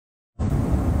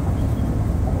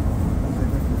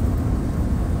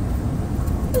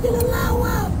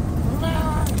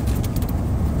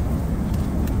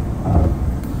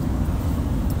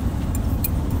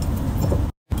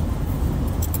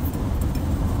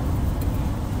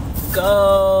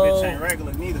Go. Bitch ain't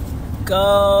regular neither.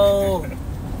 Go.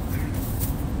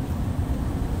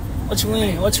 What you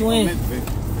in? What you in?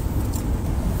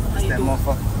 It's that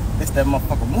motherfucker. It's that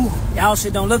motherfucker move. Y'all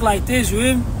shit don't look like this, you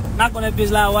hear me? Knock on that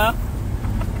bitch loud, wow.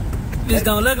 Bitch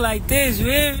don't look like this, you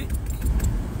hear me?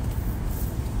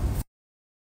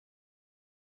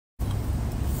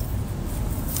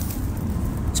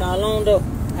 Y'all on though?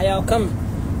 How y'all coming?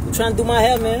 I'm trying to do my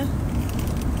hair, man.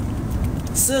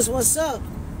 Sis, what's up?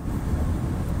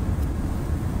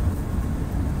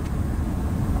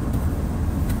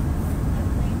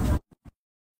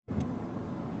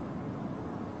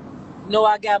 Know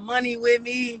I got money with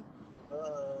me.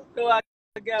 Know I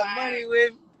got money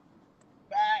with me.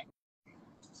 Back.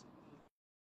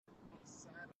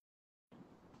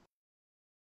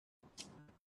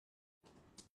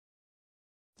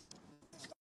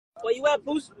 Where you at,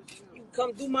 Boost? You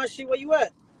come do my shit. Where you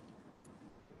at?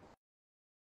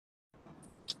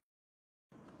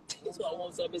 That's what I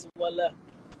want. Some bitch one left.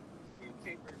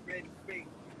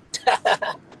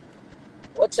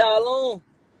 What y'all on?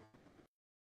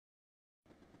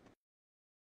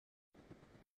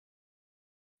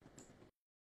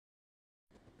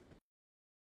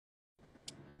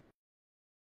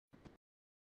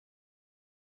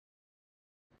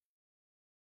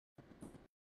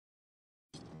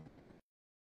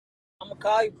 I'ma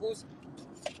call you, Boost.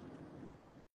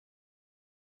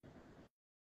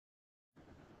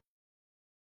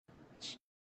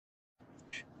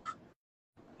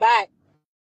 Back.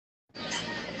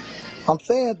 I'm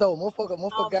saying though,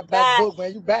 motherfucker got back Back. book,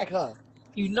 man. You back, huh?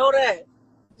 You know that.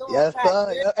 No, I'm Yes, back, sir.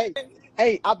 man. Yeah,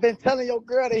 hey, I've been telling your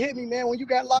girl to hit me, man. When you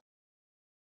got locked